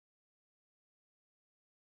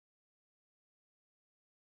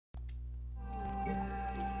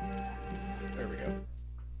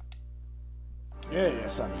Yeah,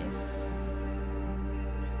 it's time again.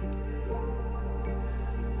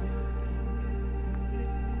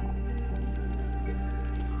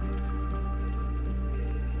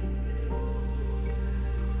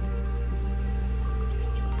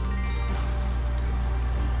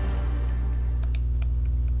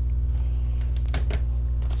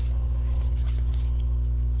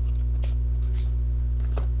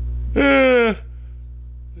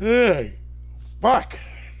 Fuck.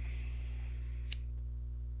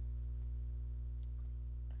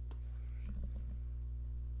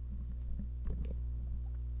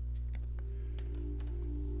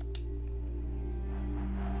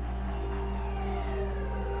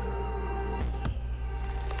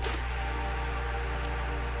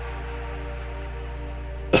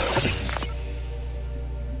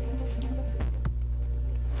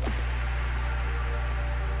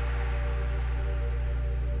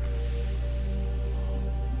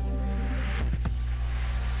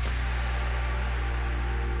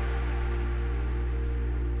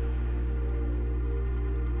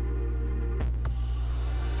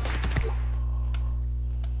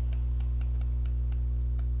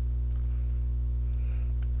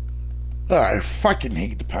 I fucking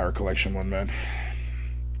hate the Power Collection one, man.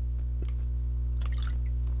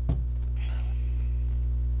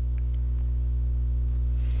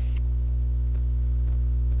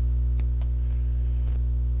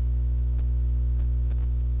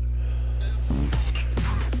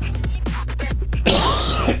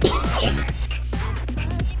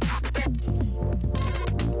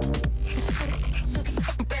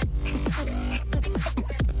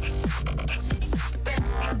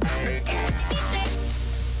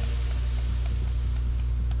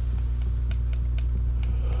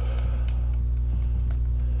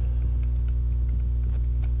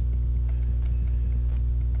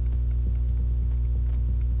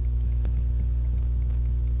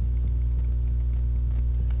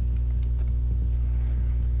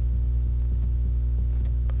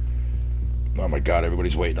 Oh my god,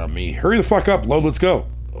 everybody's waiting on me. Hurry the fuck up, load, let's go.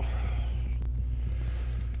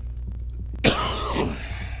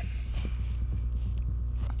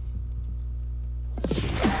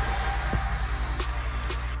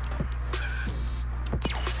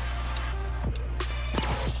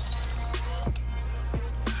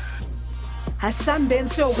 Hassan Ben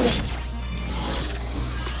Sobu.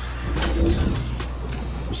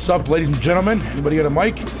 What's up, ladies and gentlemen? Anybody got a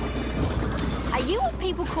mic? Are you what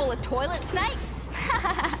people call a toilet snake?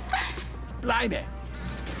 Blimey.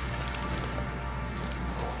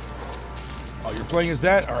 Oh, you're playing as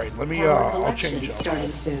that? Alright, let me, I'll change it.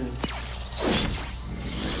 Starting soon.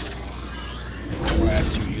 I'm gonna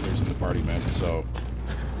add 2 healers in the party, man, so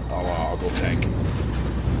I'll go tank.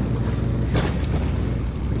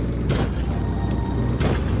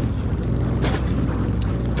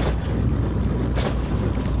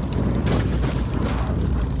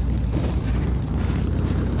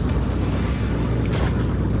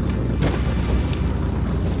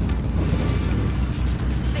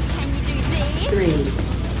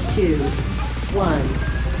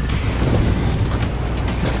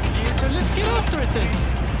 So let's get after it then.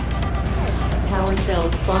 Power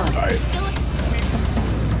cells spawn. All right.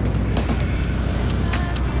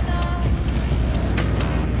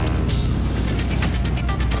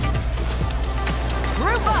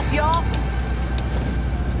 Group up, y'all.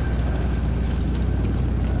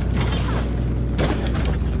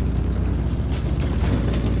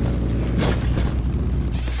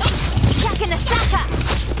 Checking the stacker.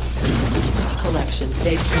 Collection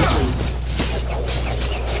base complete.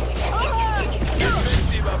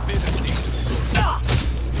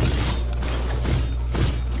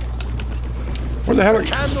 Where the hell are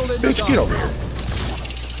you? Bitch, get over here.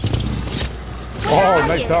 Oh,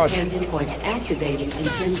 nice dodge. Landing points activating in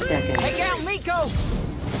 10 seconds. Take out Miko.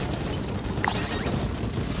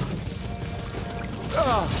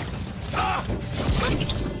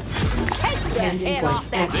 Take that Landing head off points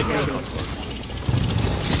that activated.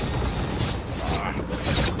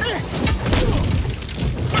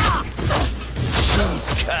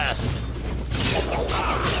 Cast.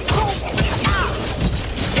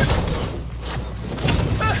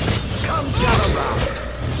 Come down around.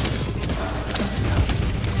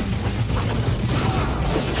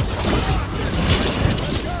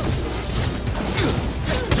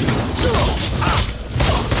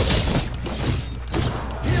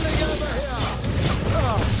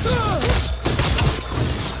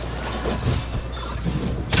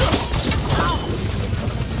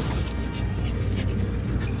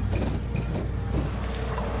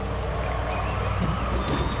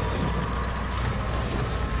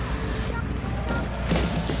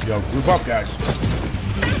 go. Group up, guys.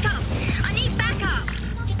 Backup! I need backup!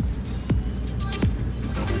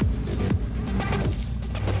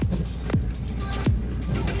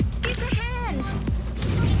 Give a hand!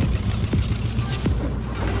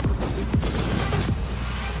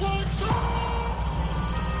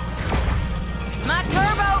 My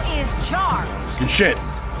turbo is charged. Good shit.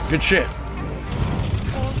 Good shit.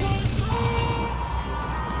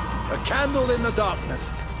 A candle in the darkness.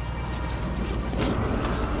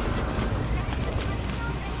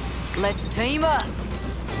 Let's team up.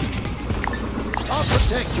 I'll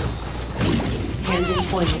protect you. Handing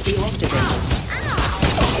points deactivated.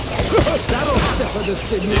 That'll step the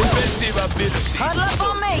signal. Huddle up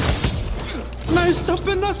on me. No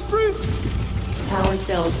stopping us, bro. Power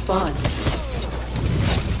cells spawned.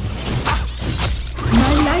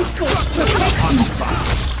 My life force protects me.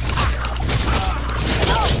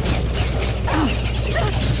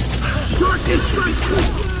 Darkness strikes me.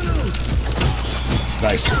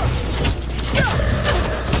 Nice.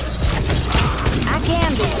 I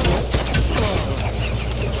can do it.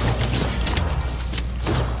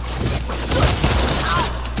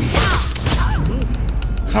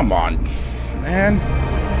 Come on, man.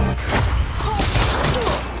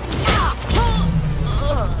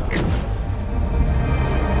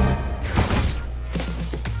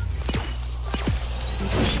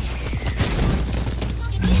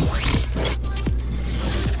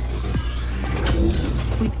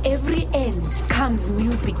 With every end comes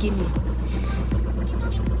new beginnings.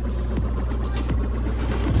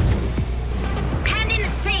 Hand in the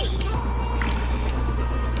seat!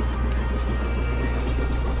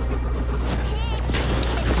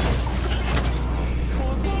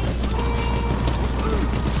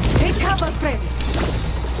 Take cover, friends.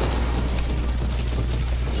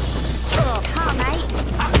 Come, mate.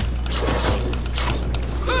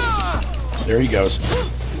 There he goes.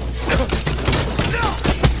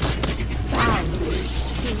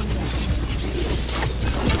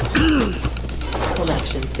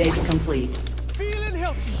 Collection phase complete. Feeling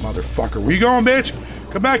healthy. Motherfucker. Where you going, bitch?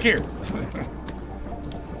 Come back here.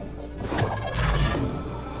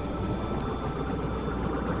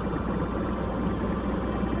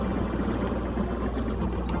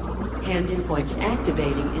 Hand-in points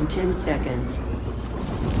activating in 10 seconds.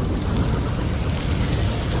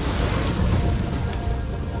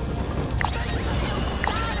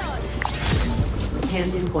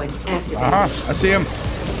 Hand-in points activated. Uh-huh. I see him.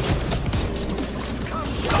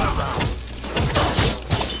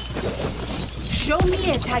 Show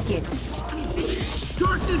me a target.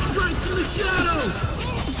 Darkness strikes in the shadows!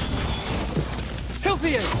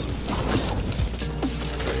 Healthiest.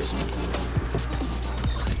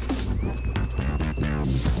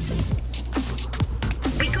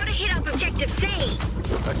 We gotta hit up objective C!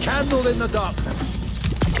 A candle in the darkness.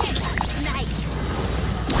 Snake!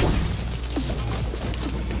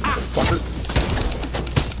 Fucker.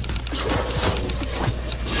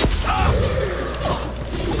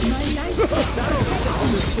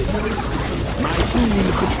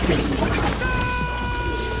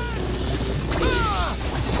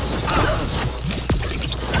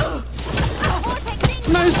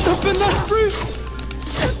 No stopping us, bro.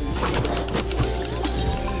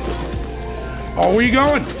 Oh, where you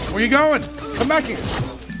going? Where you going? Come back here.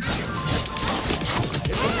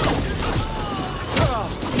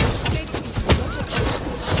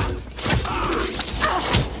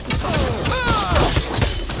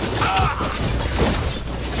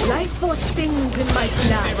 Life force sings in my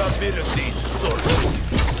blood.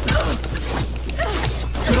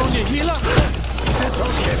 Put on your healer.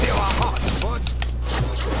 This'll give you a hot foot.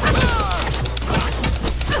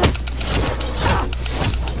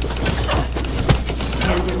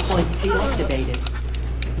 Hand-in points deactivated.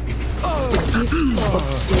 The gift of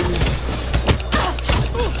stillness.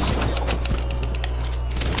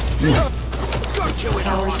 Got you in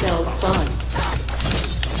Power cells spawned.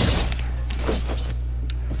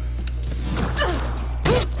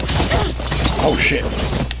 Oh, shit.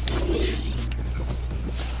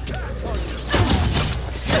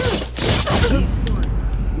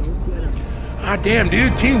 Ah, damn,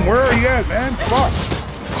 dude. Team, where are you at, man? Fuck.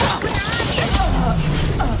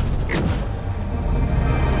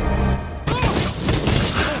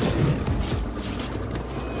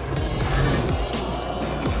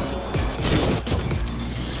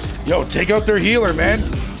 Yo, take out their healer, man.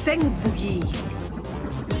 Seng Vugi.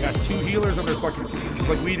 Got 2 healers on their fucking team, just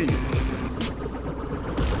like we do.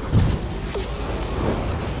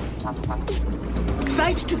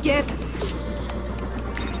 Fight together.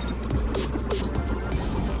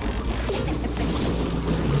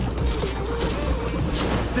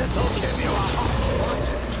 This'll give you a hot foot.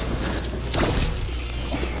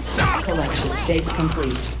 phase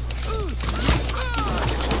complete.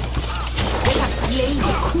 Let us slay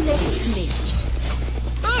the coolest snake.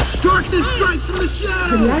 Darkness strikes from the The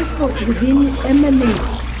shadow! life force within emanates.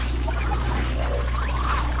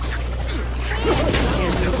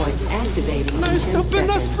 Handing points activating in 10 Stopping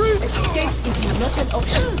us, seconds. brute! Escape is not an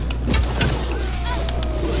option.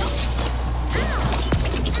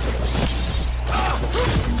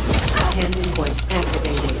 Handing points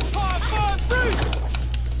activating.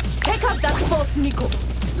 Take up that false Miko.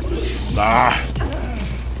 Ah.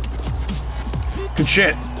 Good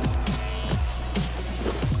shit.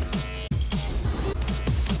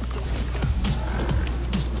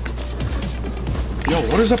 Yo,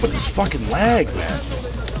 what is up with this fucking lag, man?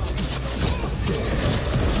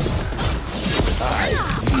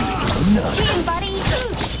 Team buddy.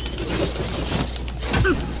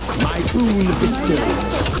 My boon bestowed.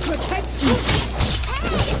 Protects you.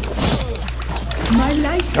 My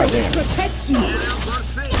life God force damn. protects you.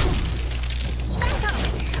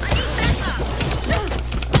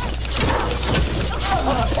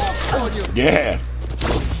 Yeah.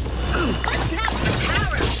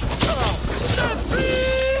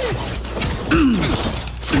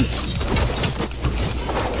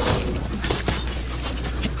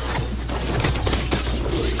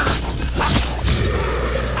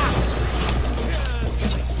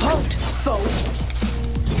 Halt, foe.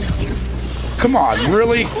 Come on,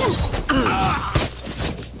 really?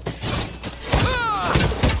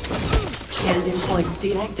 Handing points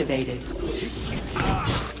deactivated.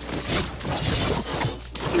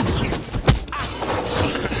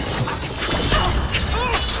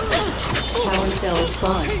 Power cell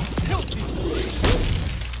spawn.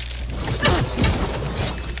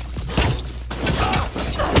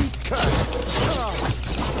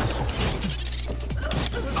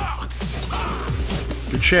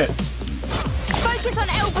 Good shit. Focus on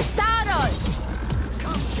El Bastardo.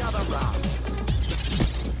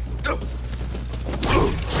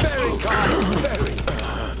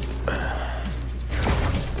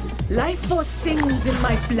 Life force sings in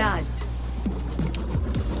my blood.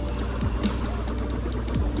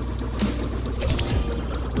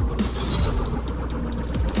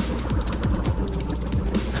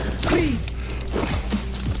 Please.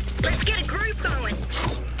 Let's get a group going.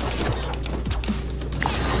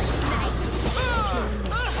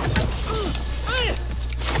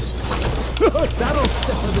 That'll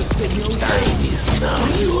settle the signal. Time is now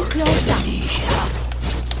your enemy.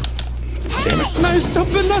 No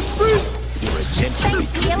stopping us, brute! You're a gentleman.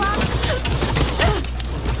 Thanks, healer.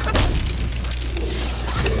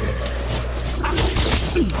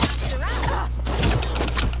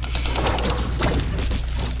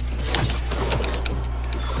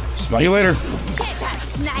 Smell you later. Get that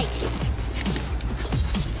snake.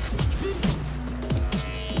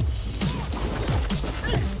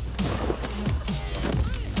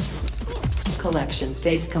 Collection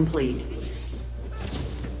phase complete.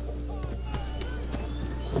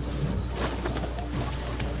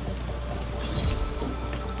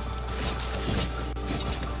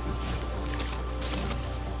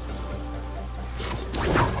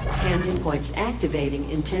 Handing points activating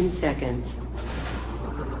in 10 seconds.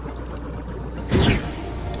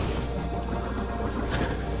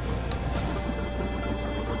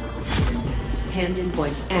 Handing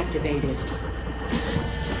points activated.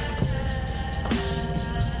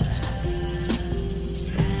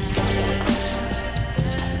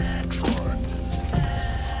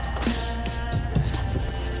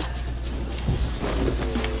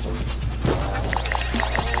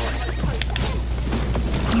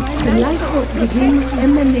 The life force within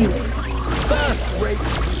emanates.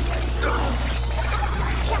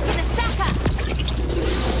 Chuck in a stacker.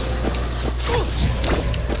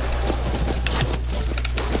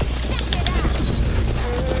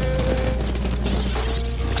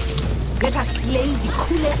 Let us slay the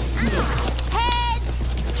coolest snake. Heads.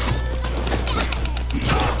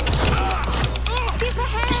 There's a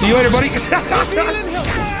head. See you later, buddy.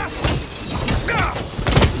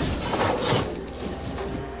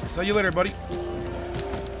 See you later, buddy.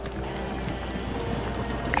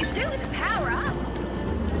 Could do with a power up.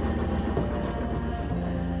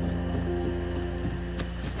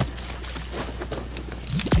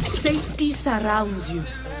 Safety surrounds you.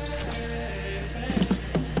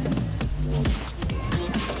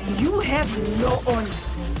 You have no honor.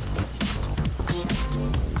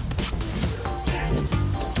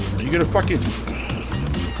 Are you gonna fucking...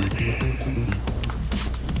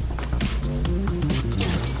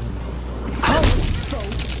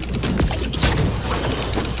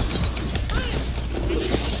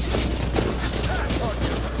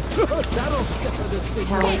 That'll settle the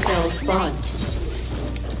Power cell spawn.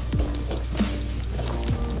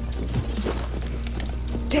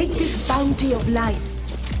 Take this bounty of life.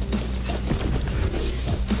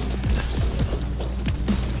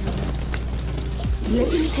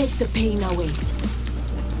 Let me take the pain away.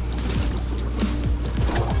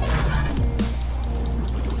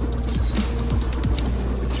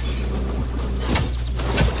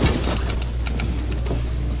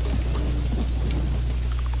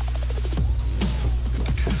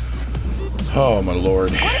 Oh, my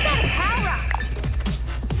lord. What about power?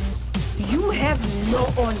 You have no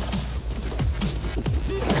honor.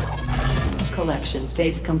 Collection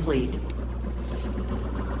phase complete.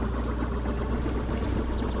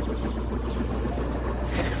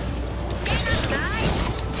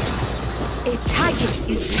 A target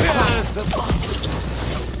is required.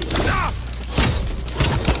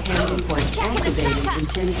 Handling points activated in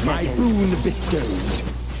 10 My seconds. boon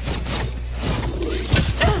bestowed.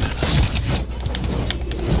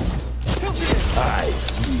 I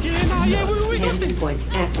see. Handling points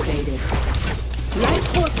activated. Life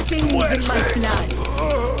force sings in my blood.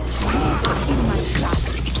 In my blood.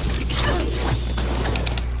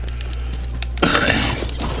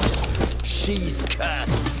 She's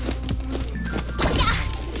cursed.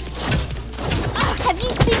 Have you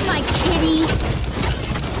seen my kitty?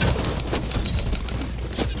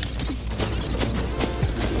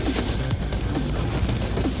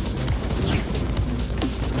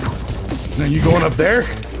 Now you going up there?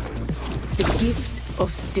 The gift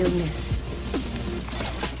of stillness.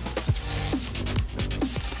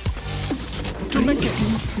 To make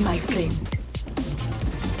it, my friend.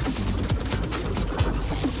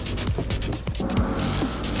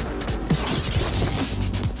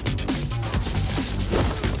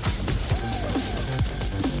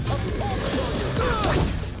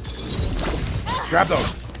 Grab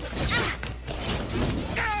those.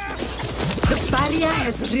 The barrier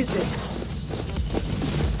has risen.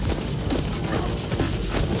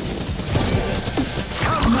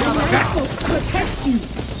 My life force protects you.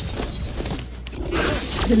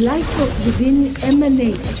 The life force within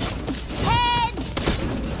emanates. Heads!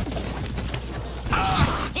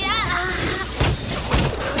 Yeah.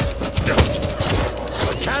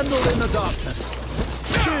 Candle in the darkness.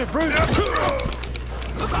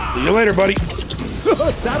 See you later, buddy.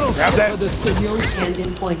 That'll Grab that. settle the sinews.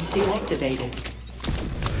 Handling points deactivated.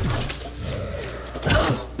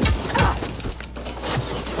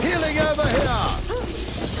 Healing over here.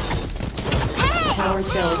 Power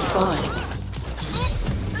cell spawn.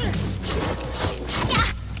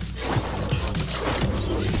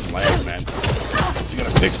 Lag, man. You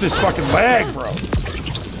gotta fix this fucking lag, bro.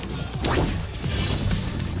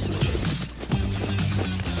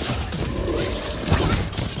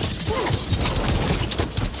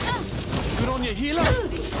 Good on you, healer.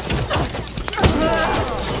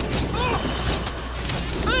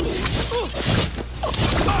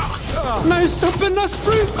 No stopping us,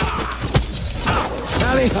 brute.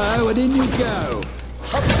 Tally ho, and in you go.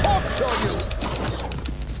 A pox on you.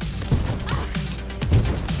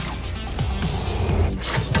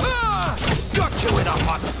 Got you in a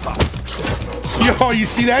hot spot. Yo, you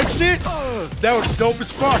see that shit? That was dope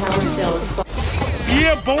as fuck. Power cell spawn.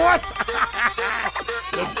 Yeah, boy.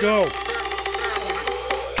 Let's go.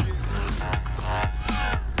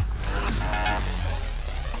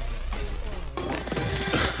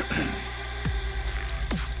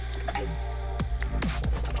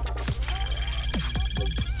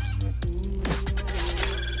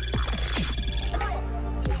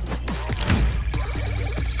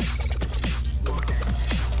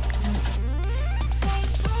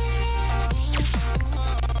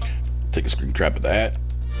 Take a screen grab of that.